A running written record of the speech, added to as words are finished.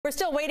We're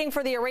still waiting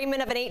for the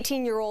arraignment of an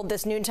 18-year-old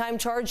this noontime,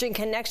 charged in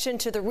connection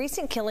to the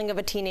recent killing of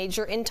a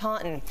teenager in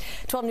Taunton.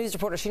 12 News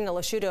reporter Sheena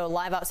Lasciuto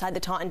live outside the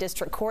Taunton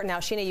District Court. Now,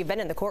 Sheena, you've been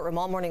in the courtroom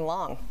all morning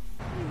long.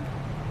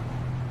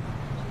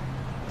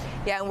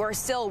 Yeah, and we're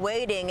still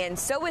waiting, and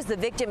so is the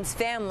victim's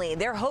family.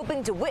 They're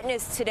hoping to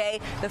witness today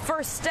the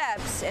first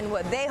steps in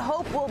what they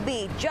hope will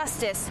be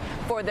justice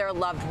for their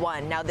loved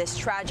one. Now, this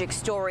tragic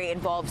story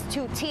involves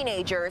two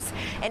teenagers,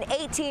 an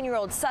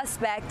 18-year-old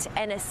suspect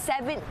and a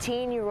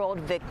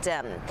 17-year-old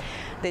victim.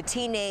 The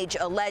teenage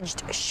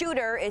alleged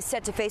shooter is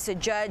set to face a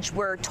judge,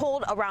 we're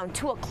told, around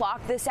 2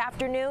 o'clock this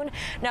afternoon.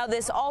 Now,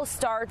 this all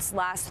starts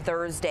last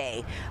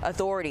Thursday.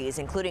 Authorities,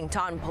 including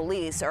Taunton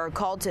police, are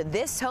called to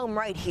this home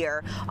right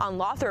here on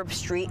Lothrop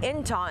Street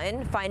in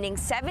Taunton, finding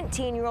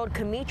 17-year-old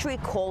Khamitri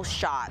Cole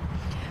shot.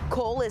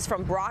 Cole is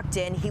from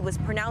Brockton. He was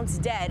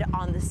pronounced dead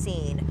on the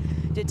scene.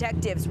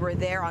 Detectives were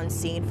there on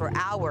scene for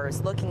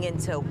hours looking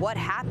into what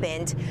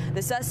happened.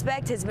 The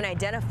suspect has been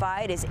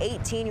identified as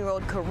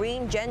 18-year-old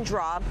Kareem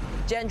Gendraw.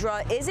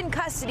 Gendraw is in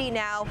custody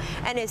now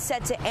and is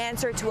set to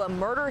answer to a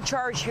murder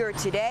charge here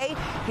today.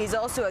 He's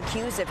also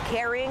accused of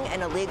carrying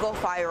an illegal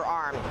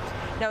firearm.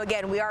 Now,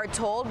 again, we are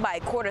told by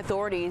court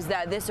authorities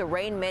that this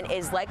arraignment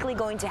is likely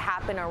going to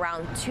happen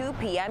around 2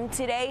 p.m.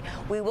 today.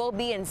 We will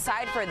be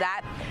inside for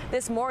that.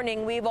 This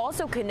morning, we've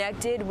also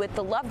connected with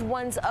the loved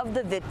ones of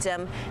the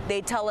victim.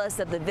 They tell us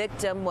that the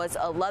victim was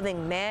a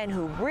loving man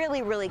who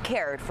really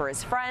cared for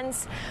his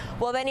friends.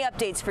 We'll have any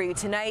updates for you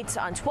tonight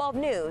on 12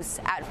 News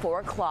at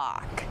 4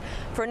 o'clock.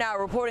 For now,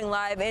 reporting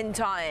live in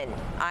Taunton,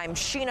 I'm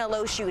Sheena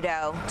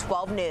Lasciuto,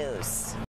 12 News.